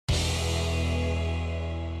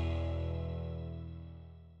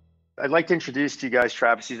I'd like to introduce to you guys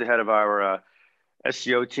Travis. He's the head of our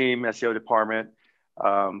SEO team, SEO department.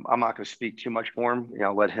 I'm not going to speak too much for him.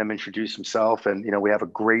 I'll let him introduce himself. And we have a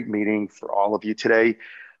great meeting for all of you today,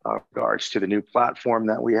 regards to the new platform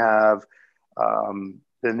that we have,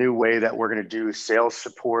 the new way that we're going to do sales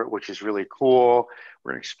support, which is really cool.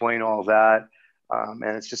 We're going to explain all that, and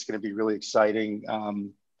it's just going to be really exciting.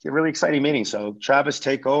 It's a really exciting meeting. So Travis,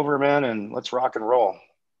 take over, man, and let's rock and roll.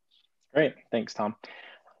 Great. Thanks, Tom.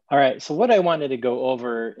 All right. So what I wanted to go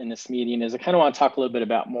over in this meeting is I kind of want to talk a little bit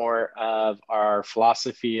about more of our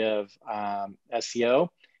philosophy of SEO,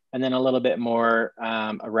 and then a little bit more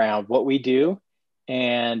around what we do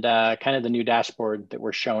and kind of the new dashboard that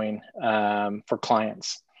we're showing for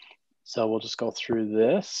clients. So we'll just go through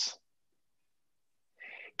this.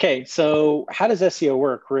 Okay, so how does SEO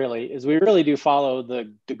work really? Is we really do follow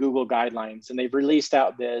the Google guidelines, and they've released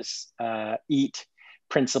out this EAT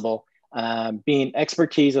principle, being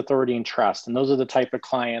expertise, authority, and trust. And those are the type of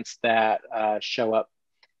clients that show up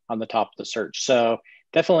on the top of the search. So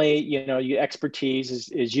definitely, your expertise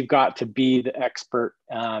is you've got to be the expert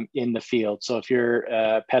in the field. So if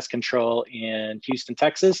you're pest control in Houston,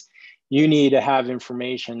 Texas, you need to have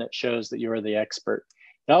information that shows that you're the expert.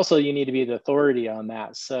 And also, you need to be the authority on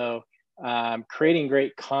that. So creating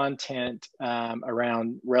great content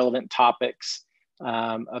around relevant topics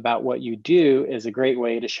about what you do is a great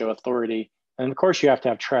way to show authority. And of course, you have to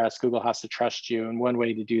have trust. Google has to trust you. And one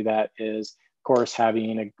way to do that is, of course,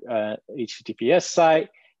 having a HTTPS site,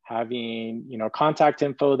 having contact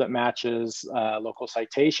info that matches local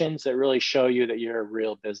citations that really show you that you're a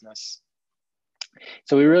real business.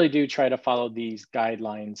 So we really do try to follow these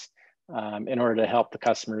guidelines in order to help the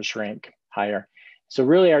customers rank higher. So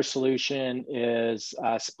really our solution is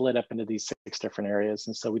split up into these 6 different areas.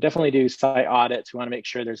 And so we definitely do site audits. We want to make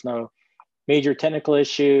sure there's no major technical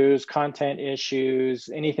issues, content issues,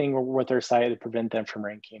 anything with our site that prevent them from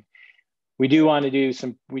ranking. We do want to do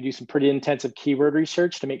some pretty intensive keyword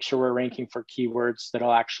research to make sure we're ranking for keywords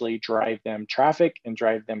that'll actually drive them traffic and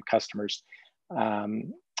drive them customers.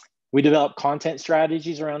 We develop content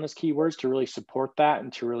strategies around those keywords to really support that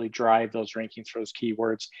and to really drive those rankings for those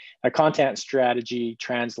keywords. A content strategy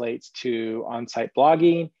translates to on-site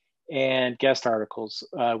blogging and guest articles.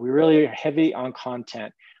 We really are heavy on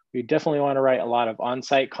content. We definitely want to write a lot of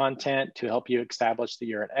on-site content to help you establish that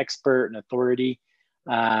you're an expert and authority.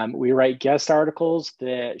 We write guest articles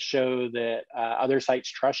that show that other sites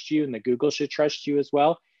trust you and that Google should trust you as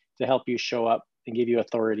well to help you show up and give you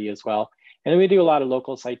authority as well. And then we do a lot of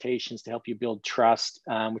local citations to help you build trust,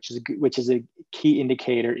 which is a key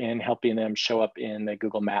indicator in helping them show up in the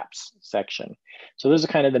Google Maps section. So those are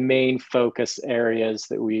kind of the main focus areas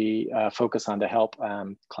that we focus on to help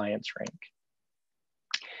clients rank.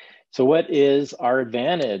 So what is our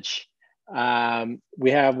advantage? We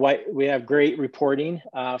have great reporting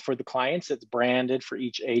for the clients. It's branded for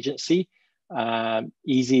each agency.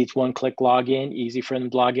 Easy, it's one-click login, easy for them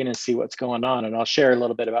to log in and see what's going on. And I'll share a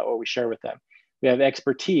little bit about what we share with them. We have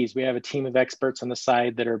expertise. We have a team of experts on the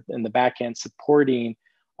side that are in the back end supporting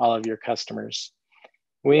all of your customers.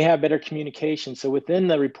 We have better communication. So within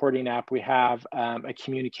the reporting app, we have a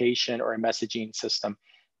communication or a messaging system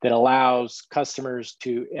that allows customers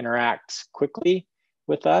to interact quickly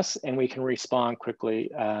with us, and we can respond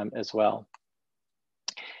quickly as well.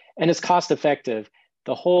 And it's cost effective.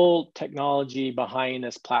 The whole technology behind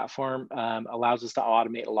this platform allows us to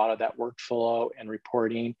automate a lot of that workflow and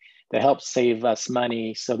reporting that helps save us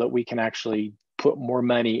money so that we can actually put more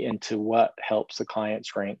money into what helps the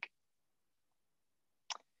clients rank.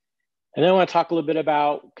 And then I want to talk a little bit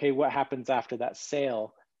about, okay, what happens after that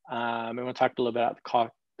sale. I want to talk a little bit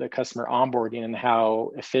about the customer onboarding and how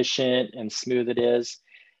efficient and smooth it is.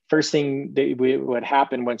 First thing that would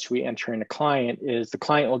happen once we enter in a client is the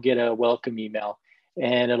client will get a welcome email.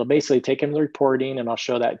 And it'll basically take them the reporting, and I'll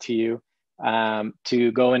show that to you,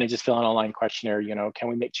 to go in and just fill out an online questionnaire. Can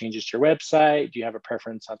we make changes to your website? Do you have a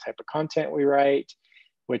preference on type of content we write?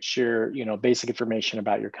 What's your, basic information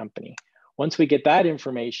about your company? Once we get that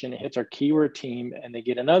information, it hits our keyword team, and they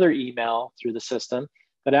get another email through the system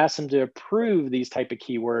that asks them to approve these type of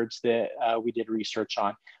keywords that we did research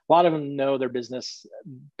on. A lot of them know their business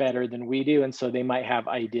better than we do, and so they might have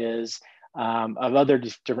ideas of other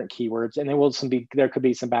different keywords, and there could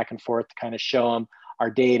be some back and forth to kind of show them our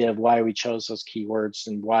data of why we chose those keywords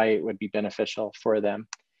and why it would be beneficial for them.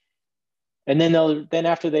 And then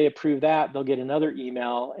after they approve that, they'll get another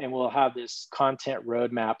email, and we'll have this content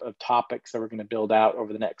roadmap of topics that we're going to build out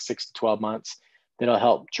over the next 6 to 12 months that'll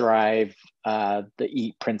help drive the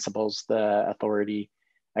EAT principles, the authority,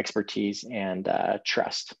 expertise, and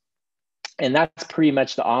trust. And that's pretty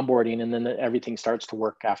much the onboarding. And then everything starts to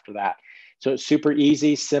work after that. So it's super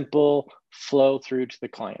easy, simple flow through to the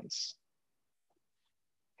clients.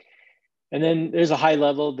 And then there's a high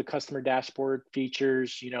level, the customer dashboard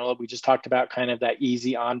features. We just talked about kind of that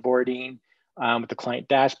easy onboarding with the client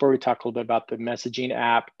dashboard. We talked a little bit about the messaging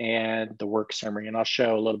app and the work summary, and I'll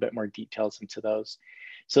show a little bit more details into those.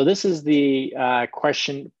 So this is the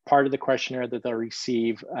part of the questionnaire that they'll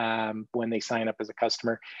receive when they sign up as a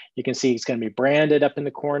customer. You can see it's going to be branded up in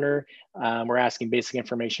the corner. We're asking basic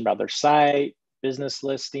information about their site, business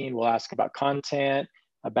listing. We'll ask about content,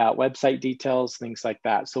 about website details, things like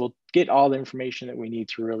that. So we'll get all the information that we need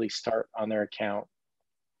to really start on their account.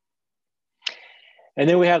 And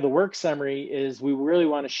then we have the work summary. Is we really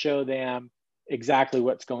want to show them exactly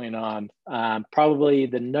what's going on. Probably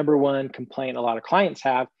the number one complaint a lot of clients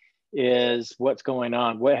have is what's going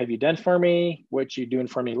on. What have you done for me? What you doing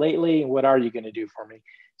for me lately? And what are you going to do for me?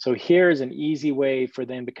 So here's an easy way for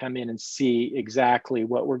them to come in and see exactly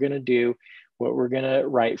what we're going to do, what we're going to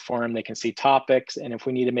write for them. They can see topics, and if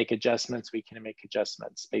we need to make adjustments, we can make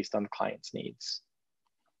adjustments based on the client's needs.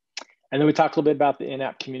 And then we talked a little bit about the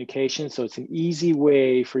in-app communication. So it's an easy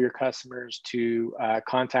way for your customers to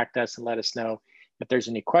contact us and let us know if there's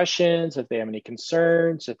any questions, if they have any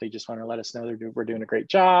concerns, if they just want to let us know we're doing a great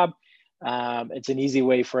job. It's an easy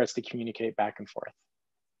way for us to communicate back and forth.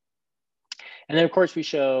 And then of course we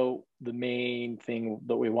show the main thing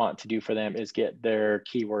that we want to do for them is get their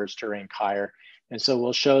keywords to rank higher. And so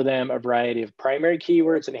we'll show them a variety of primary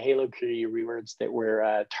keywords and halo keywords that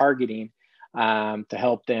we're targeting to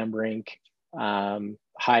help them rank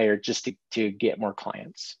higher just to get more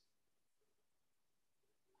clients.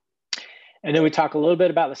 And then we talk a little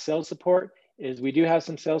bit about the sales support. Is we do have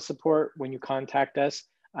some sales support when you contact us.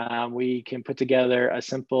 We can put together a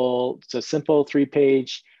simple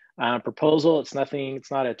 3-page proposal. It's not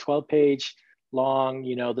a 12-page long,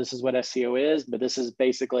 this is what SEO is, but this is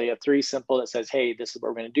basically a 3 simple that says, hey, this is what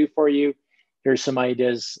we're going to do for you. Here's some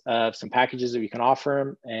ideas of some packages that we can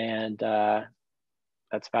offer them, and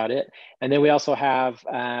that's about it. And then we also have,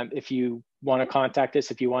 if you want to contact us,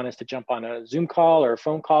 if you want us to jump on a Zoom call or a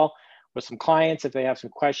phone call with some clients, if they have some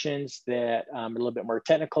questions that are a little bit more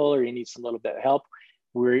technical or you need some little bit of help,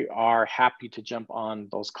 we are happy to jump on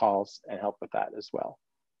those calls and help with that as well.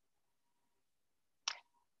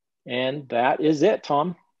 And that is it,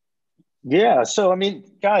 Tom. Yeah. So, I mean,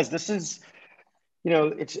 guys, this is,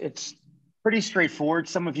 it's pretty straightforward.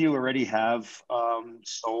 Some of you already have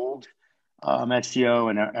sold SEO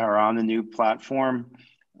and are on the new platform.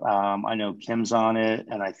 I know Kim's on it,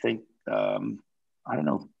 and I think, I don't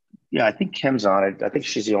know. Yeah, I think Kim's on it. I think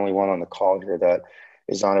she's the only one on the call here that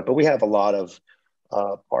is on it. But we have a lot of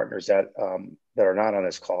partners that are not on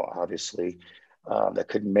this call, obviously, that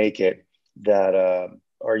couldn't make it, that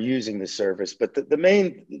are using the service. But the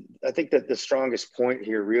main, I think that the strongest point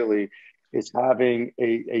here really is having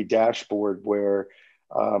a dashboard where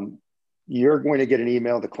you're going to get an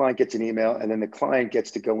email, the client gets an email, and then the client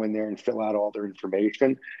gets to go in there and fill out all their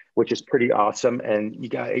information, which is pretty awesome. And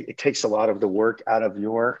it takes a lot of the work out of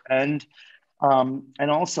your end.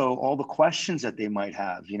 And also all the questions that they might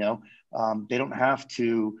have, they don't have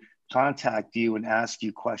to contact you and ask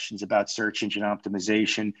you questions about search engine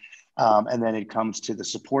optimization. And then it comes to the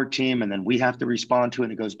support team, and then we have to respond to it,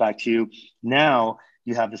 and it goes back to you. Now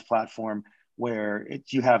you have this platform where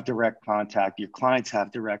you have direct contact, your clients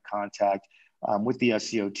have direct contact with the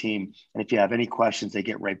SEO team. And if you have any questions, they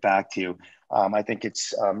get right back to you. I think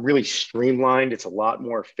it's really streamlined. It's a lot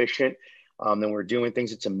more efficient than we're doing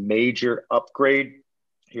things. It's a major upgrade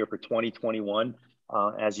here for 2021.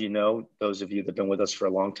 As you know, those of you that have been with us for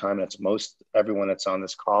a long time, that's most everyone that's on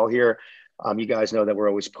this call here. You guys know that we're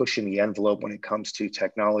always pushing the envelope when it comes to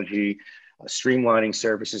technology, streamlining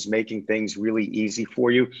services, making things really easy for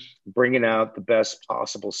you, bringing out the best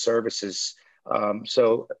possible services.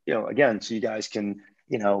 So you guys can,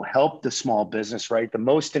 help the small business, right? The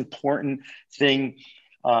most important thing,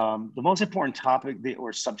 the most important topic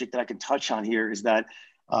or subject that I can touch on here is that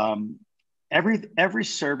every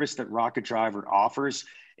service that Rocket Driver offers,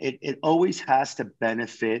 it always has to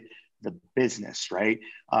benefit the business, right?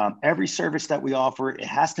 Every service that we offer, it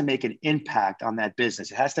has to make an impact on that business.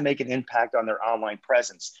 It has to make an impact on their online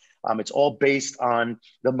presence. It's all based on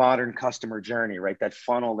the modern customer journey, right? That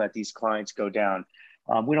funnel that these clients go down.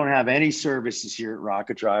 We don't have any services here at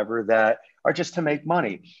Rocket Driver that are just to make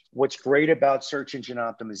money. What's great about search engine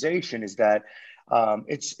optimization is that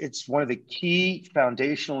it's one of the key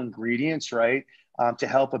foundational ingredients, right? To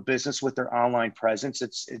help a business with their online presence.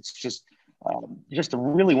 It's just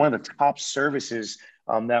really one of the top services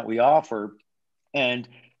that we offer. And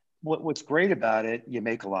what's great about it, you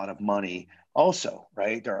make a lot of money also,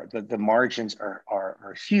 right? The margins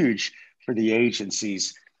are huge for the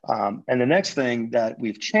agencies. And the next thing that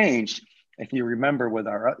we've changed, if you remember with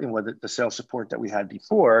the sales support that we had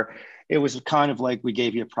before, it was kind of like we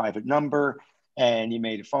gave you a private number and you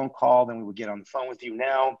made a phone call, then we would get on the phone with you.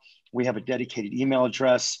 Now we have a dedicated email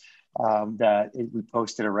address we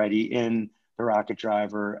posted already in the Rocket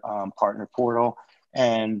Driver partner portal.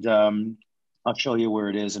 And I'll show you where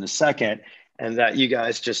it is in a second. And that you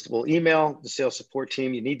guys just will email the sales support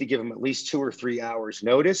team. You need to give them at least 2 or 3 hours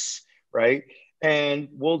notice, right? And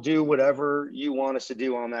we'll do whatever you want us to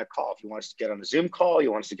do on that call. If you want us to get on a Zoom call,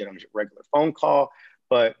 you want us to get on a regular phone call.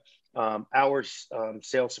 But our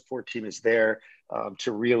sales support team is there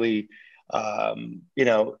to really, really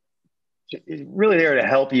there to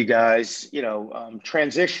help you guys,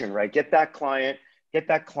 transition, right? Get that client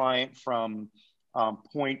from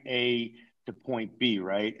point A to point B,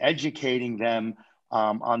 right? Educating them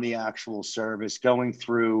on the actual service, going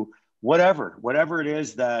through whatever it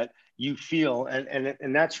is that you feel,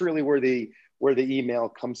 and that's really where the email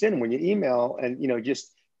comes in. When you email, and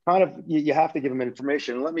just kind of you have to give them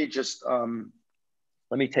information. Let me just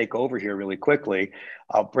let me take over here really quickly.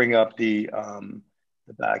 I'll bring up the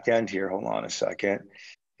back end here. Hold on a second.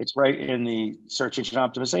 It's right in the search engine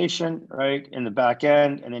optimization, right in the back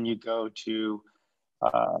end, and then you go to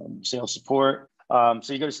sales support. So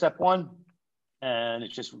you go to step 1, and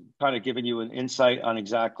it's just kind of giving you an insight on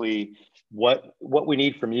exactly what we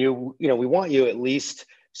need from you. We want you at least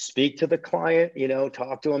speak to the client,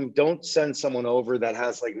 talk to them. Don't send someone over that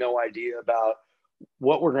has like no idea about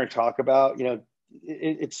what we're going to talk about.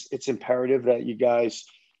 It's imperative that you guys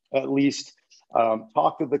at least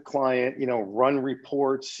talk to the client, run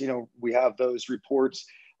reports. We have those reports,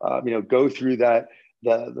 go through that,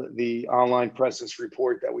 the online presence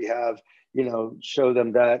report that we have, show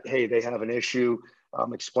them that, hey, they have an issue,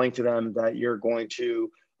 explain to them that you're going to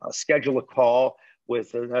schedule a call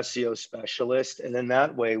with an SEO specialist. And then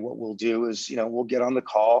that way, what we'll do is, we'll get on the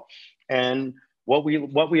call. And what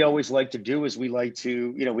we always like to do is we like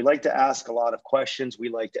to ask a lot of questions. We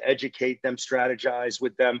like to educate them, strategize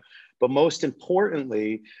with them, but most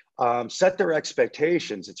importantly, set their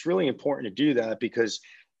expectations. It's really important to do that because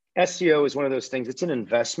SEO is one of those things. It's an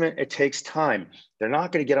investment. It takes time. They're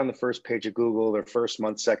not going to get on the first page of Google their first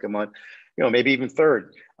month, second month, maybe even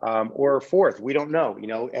third or fourth. We don't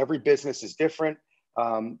know. Every business is different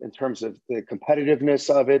in terms of the competitiveness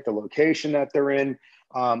of it, the location that they're in.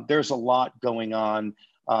 There's a lot going on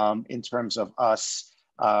in terms of us,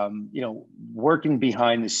 working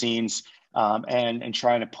behind the scenes and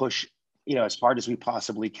trying to push, as hard as we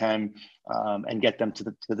possibly can and get them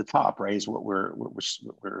to the top. Right, is what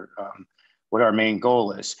what our main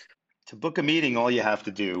goal is. To book a meeting, all you have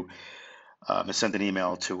to do is send an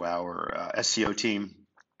email to our SEO team,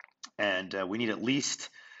 and we need at least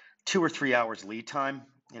 2 or 3 hours lead time,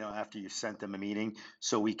 after you've sent them a meeting,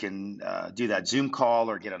 so we can do that Zoom call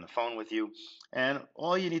or get on the phone with you. And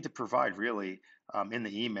all you need to provide really in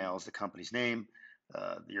the email is the company's name,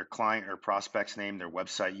 your client or prospect's name, their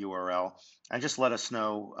website URL, and just let us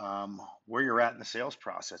know where you're at in the sales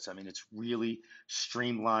process. I mean, it's really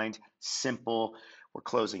streamlined, simple. We're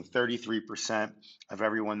closing 33% of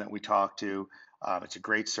everyone that we talk to. It's a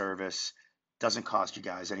great service. Doesn't cost you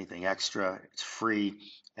guys anything extra. It's free,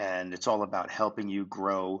 and it's all about helping you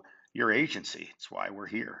grow your agency. It's why we're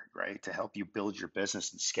here, right? To help you build your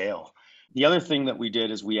business and scale. The other thing that we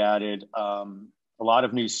did is we added a lot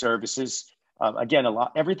of new services. Again,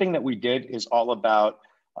 everything that we did is all about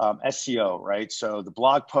SEO, right? So the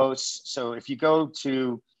blog posts. So if you go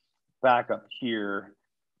to back up here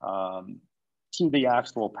to the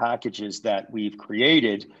actual packages that we've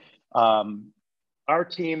created, our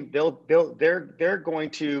team, they're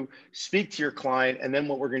going to speak to your client, and then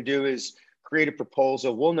what we're going to do is create a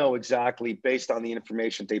proposal. We'll know exactly, based on the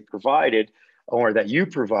information they provided or that you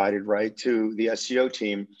provided, right, to the SEO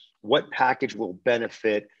team, what package will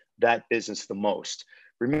benefit that business the most.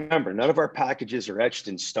 Remember, none of our packages are etched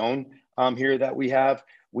in stone here that we have.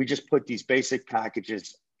 We just put these basic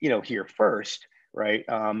packages, here first, right,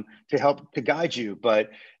 to help to guide you.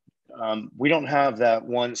 But we don't have that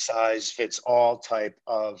one size fits all type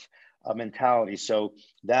of mentality. So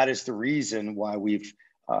that is the reason why we've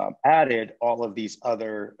added all of these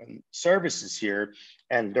other services here,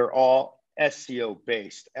 and they're all SEO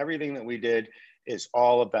based. Everything that we did is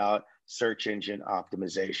all about search engine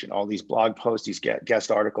optimization, all these blog posts, these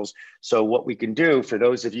guest articles. So what we can do for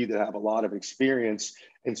those of you that have a lot of experience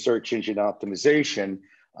in search engine optimization,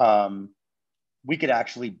 we could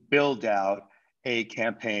actually build out a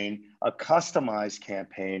campaign, a customized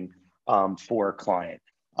campaign for a client.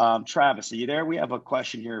 Travis, are you there? We have a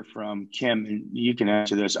question here from Kim, and you can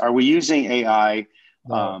answer this. Are we using AI?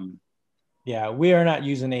 No. Yeah, we are not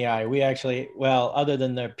using AI. We actually, well, other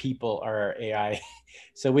than the people are our AI.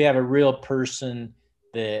 So we have a real person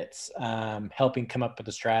that's helping come up with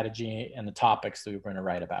the strategy and the topics that we're going to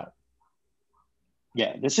write about.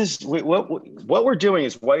 Yeah, this is what we're doing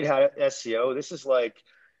is white hat SEO. This is like,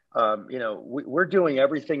 we're doing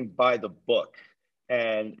everything by the book.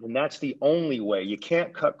 And that's the only way. You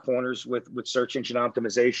can't cut corners with search engine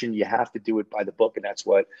optimization. You have to do it by the book. And that's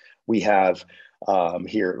what we have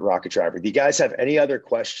here at Rocket Driver. Do you guys have any other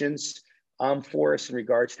questions for us in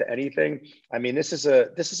regards to anything? I mean, this is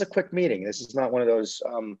a quick meeting. This is not one of those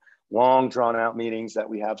long drawn out meetings that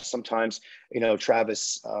we have sometimes.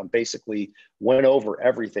 Travis basically went over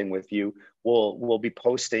everything with you. We'll be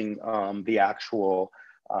posting the actual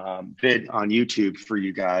vid on YouTube for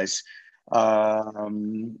you guys. I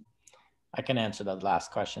can answer the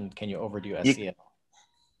last question. Can you overdo SEO?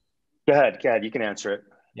 Go ahead. You can answer it.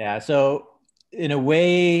 Yeah. So in a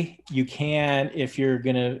way you can, if you're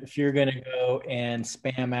gonna go and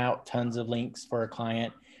spam out tons of links for a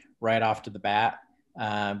client right off to the bat,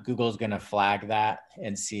 Google's gonna flag that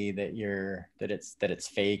and see that it's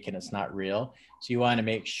fake and it's not real. So you want to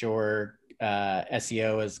make sure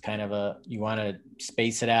SEO is kind of you want to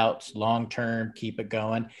space it out long term, keep it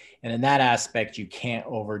going, and in that aspect you can't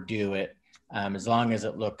overdo it, as long as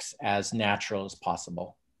it looks as natural as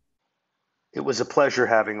possible. It was a pleasure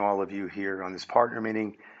having all of you here on this partner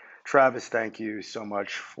meeting. Travis, thank you so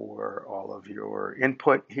much for all of your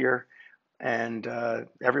input here, and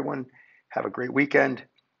everyone have a great weekend,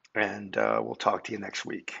 and we'll talk to you next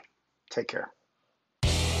week. Take care.